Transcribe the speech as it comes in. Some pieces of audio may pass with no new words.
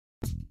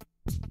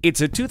It's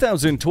a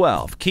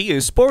 2012 Kia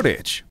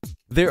Sportage.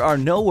 There are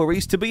no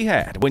worries to be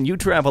had when you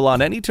travel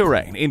on any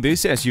terrain in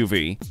this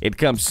SUV. It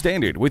comes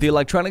standard with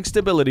electronic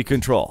stability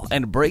control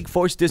and brake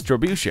force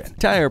distribution,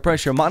 tire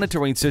pressure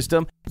monitoring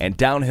system, and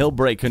downhill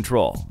brake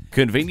control.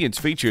 Convenience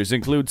features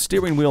include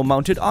steering wheel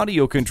mounted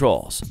audio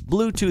controls,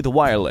 Bluetooth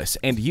wireless,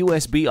 and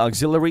USB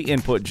auxiliary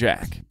input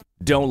jack.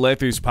 Don't let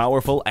this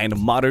powerful and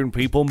modern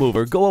people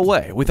mover go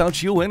away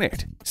without you in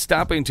it.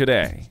 Stop in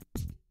today.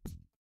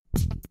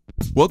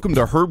 Welcome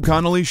to Herb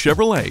Connolly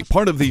Chevrolet,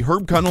 part of the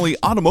Herb Connolly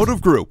Automotive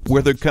Group,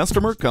 where the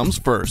customer comes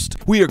first.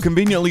 We are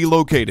conveniently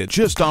located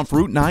just off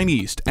Route 9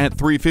 East at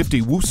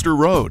 350 Worcester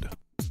Road.